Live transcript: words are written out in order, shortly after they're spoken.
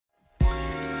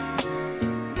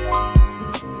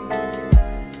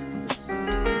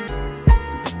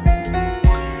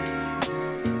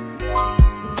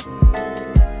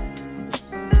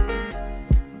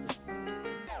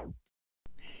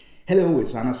Hello,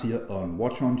 it's Anders here on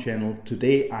Watch On channel.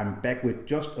 Today I'm back with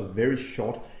just a very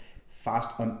short,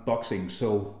 fast unboxing.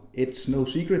 So it's no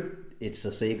secret, it's a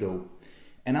Seiko.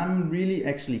 And I'm really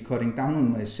actually cutting down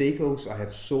on my Seikos. I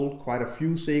have sold quite a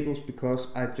few Seikos because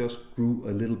I just grew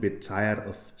a little bit tired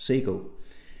of Seiko.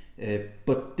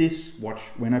 But this watch,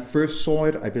 when I first saw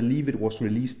it, I believe it was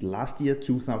released last year,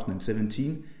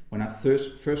 2017. When I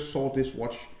first saw this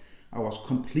watch, I was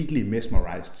completely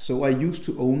mesmerized. So I used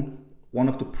to own one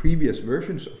of the previous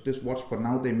versions of this watch, but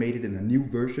now they made it in a new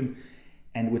version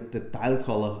and with the dial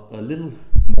color a little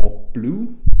more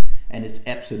blue, and it's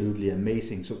absolutely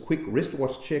amazing. So quick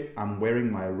wristwatch check. I'm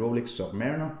wearing my Rolex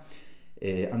Submariner.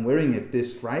 I'm wearing it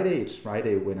this Friday. It's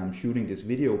Friday when I'm shooting this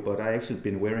video, but I actually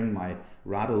been wearing my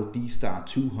Rado D-Star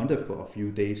 200 for a few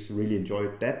days. Really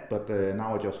enjoyed that, but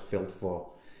now I just felt for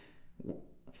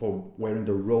wearing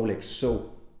the Rolex.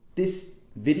 So this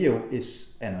video is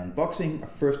an unboxing, a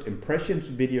first impressions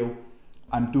video.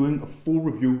 I'm doing a full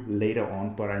review later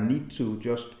on, but I need to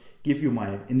just give you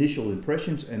my initial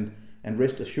impressions and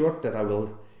rest assured that I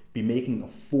will be making a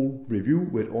full review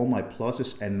with all my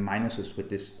pluses and minuses with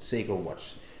this Seiko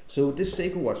watch. So this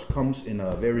Seiko watch comes in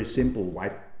a very simple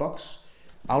white box.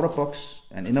 Outer box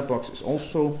and inner box is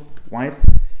also white.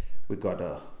 We got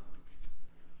a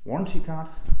warranty card,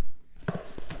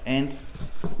 and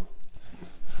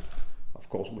of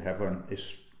course we have an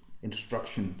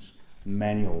instructions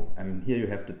manual, and here you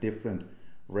have the different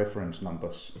reference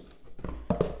numbers.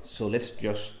 So let's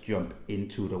just jump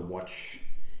into the watch,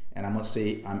 and I must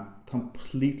say I'm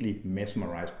completely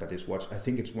mesmerized by this watch. I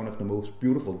think it's one of the most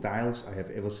beautiful dials I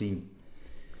have ever seen.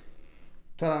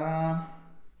 Ta-da!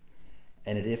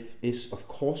 And it is of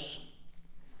course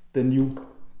the new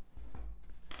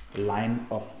line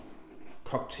of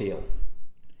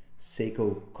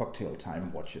Seiko cocktail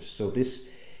time watches. So this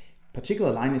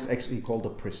particular line is actually called the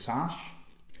Presage,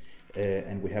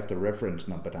 and we have the reference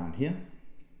number down here.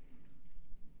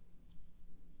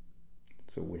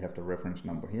 So we have the reference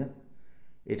number here.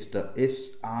 It's the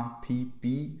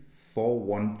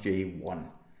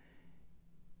SRPB41J1.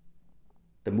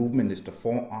 The movement is the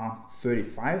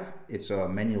 4R35. It's a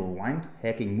manual wind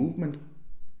hacking movement.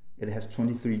 It has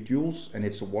 23 joules and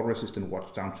it's a water resistant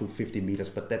watch down to 50 meters,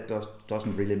 but that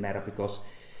doesn't really matter because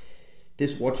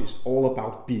this watch is all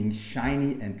about being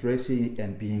shiny and dressy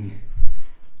and being,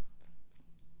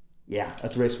 a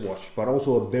dress watch, but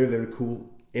also a very, very cool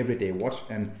everyday watch.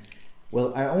 And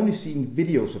well, I only seen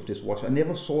videos of this watch. I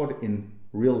never saw it in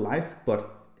real life, but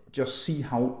just see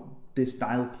how this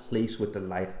dial plays with the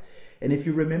light. And if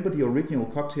you remember the original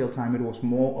cocktail time, it was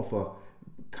more of a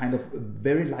kind of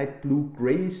very light blue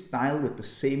gray style with the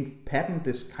same pattern,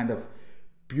 this kind of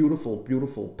beautiful,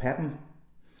 beautiful pattern.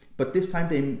 But this time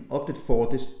they opted for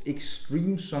this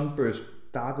extreme sunburst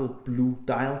darker blue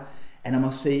dial. And I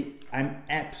must say, I'm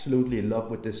absolutely in love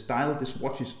with this dial. This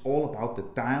watch is all about the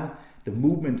dial. The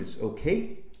movement is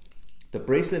okay. The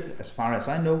bracelet, as far as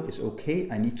I know, is okay.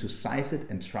 I need to size it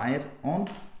and try it on.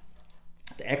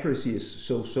 The accuracy is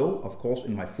so-so. Of course,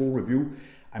 in my full review,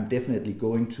 I'm definitely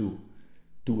going to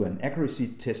do an accuracy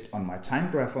test on my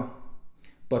time grapher,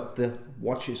 but the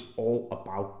watch is all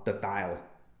about the dial.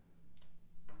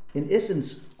 In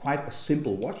essence, quite a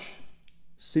simple watch,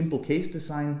 simple case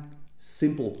design,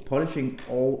 simple polishing.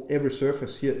 Every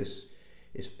surface here is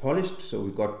polished, so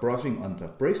we got brushing on the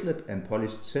bracelet and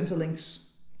polished center links.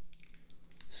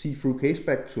 See-through case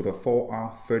back to the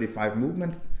 4R35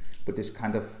 movement with this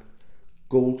kind of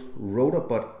gold rotor,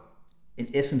 but in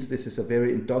essence, this is a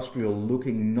very industrial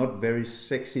looking, not very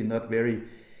sexy, not very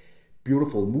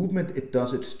beautiful movement. It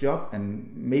does its job,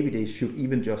 and maybe they should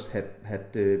even just had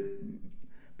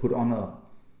put on a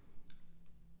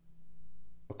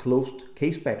closed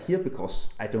case back here, because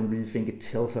I don't really think it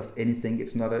tells us anything.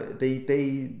 It's not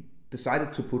they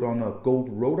decided to put on a gold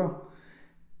rotor,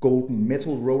 golden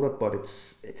metal rotor, but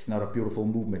it's not a beautiful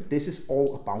movement. This is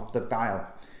all about the dial.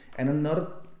 And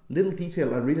another little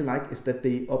detail I really like is that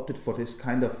they opted for this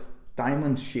kind of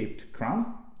diamond-shaped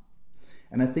crown.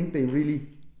 And I think they really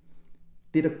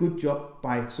did a good job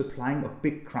by supplying a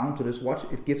big crown to this watch.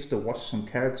 It gives the watch some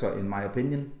character, in my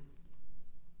opinion.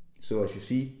 So as you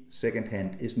see, second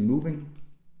hand isn't moving.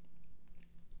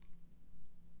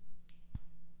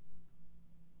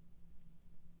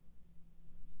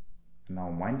 Now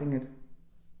I'm winding it,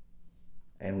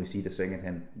 and we see the second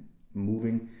hand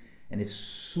moving. And it's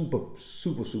super,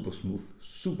 super, super smooth,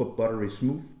 super buttery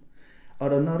smooth.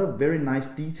 And another very nice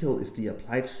detail is the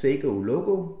applied Seiko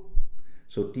logo.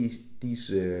 So these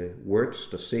words,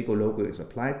 the Seiko logo is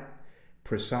applied.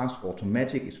 Presage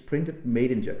Automatic is printed,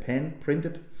 made in Japan,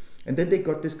 printed. And then they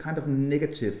got this kind of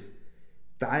negative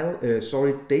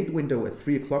date window at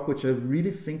 3 o'clock, which I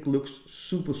really think looks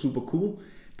super cool,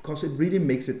 because it really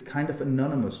makes it kind of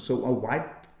anonymous. So a white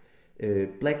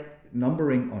black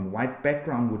numbering on white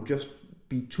background would just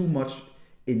be too much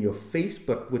in your face,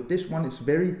 but with this one it's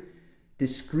very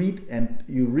discreet, and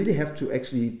you really have to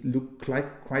actually look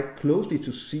quite closely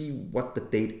to see what the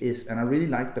date is. And I really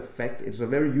like the fact it's a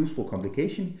very useful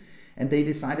complication, and they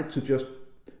decided to just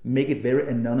make it very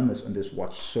anonymous on this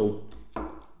watch. So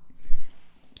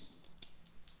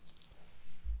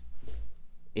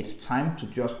it's time to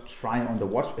just try on the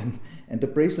watch, and the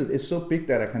bracelet is so big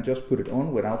that I can just put it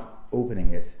on without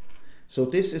opening it. So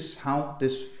this is how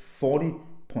this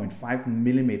 40.5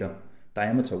 millimeter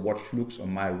diameter watch looks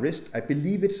on my wrist. I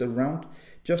believe it's around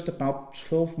just about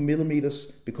 12 millimeters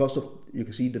because of, you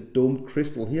can see the domed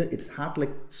crystal here. It's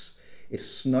hardlex,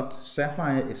 it's not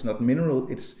sapphire, it's not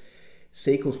mineral, it's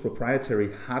Seiko's proprietary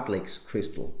hardlex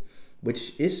crystal,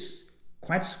 which is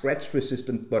quite scratch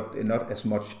resistant, but not as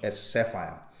much as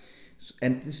sapphire.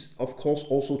 And this of course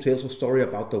also tells a story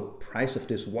about the price of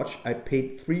this watch. I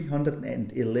paid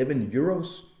 311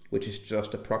 euros, which is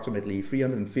just approximately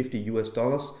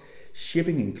 $350,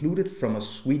 shipping included, from a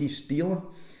Swedish dealer.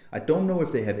 I don't know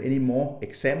if they have any more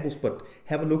examples, but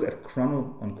have a look at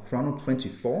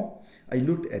Chrono24. I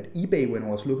looked at eBay when I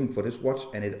was looking for this watch,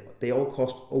 and they all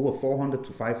cost over $400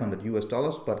 to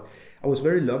 $500, but I was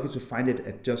very lucky to find it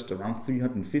at just around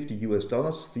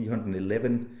 $350,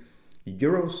 311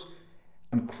 euros.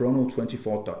 On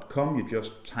chrono24.com, you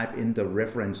just type in the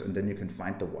reference and then you can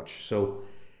find the watch. So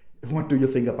what do you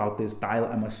think about this dial?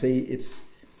 I must say,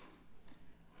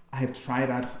 I have tried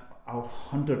out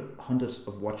hundreds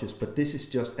of watches, but this is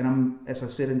just, and as I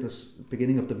said in the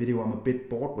beginning of the video, I'm a bit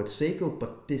bored with Seiko,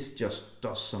 but this just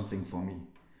does something for me.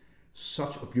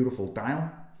 Such a beautiful dial.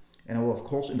 And I will of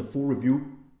course in the full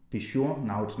review be sure,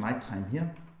 now it's night time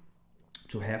here,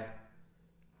 to have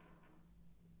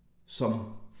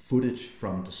some footage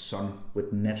from the sun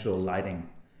with natural lighting.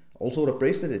 Also the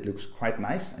bracelet, it looks quite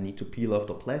nice. I need to peel off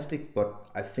the plastic, but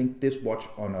I think this watch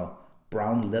on a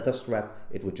brown leather strap,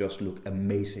 it would just look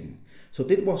amazing. So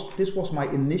this was my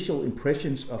initial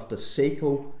impressions of the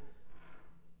Seiko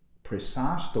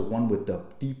Presage, the one with the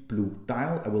deep blue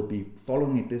dial. I will be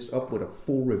following this up with a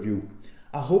full review.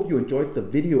 I hope you enjoyed the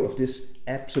video of this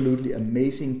absolutely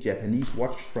amazing Japanese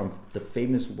watch from the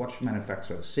famous watch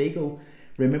manufacturer Seiko.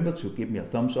 Remember to give me a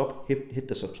thumbs up, hit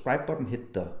the subscribe button,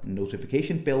 hit the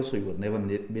notification bell so you will never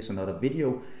miss another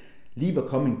video. Leave a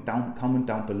comment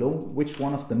down below. Which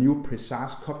one of the new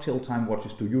Presage cocktail time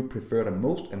watches do you prefer the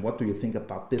most, and what do you think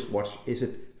about this watch? Is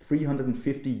it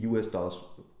 $350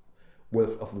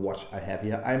 worth of watch I have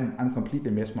here? I'm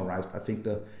completely mesmerized. I think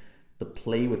the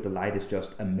play with the light is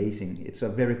just amazing. It's a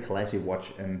very classy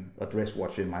watch and a dress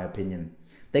watch in my opinion.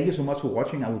 Thank you so much for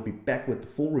watching. I will be back with the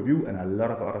full review and a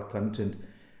lot of other content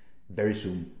very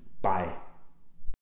soon. Bye.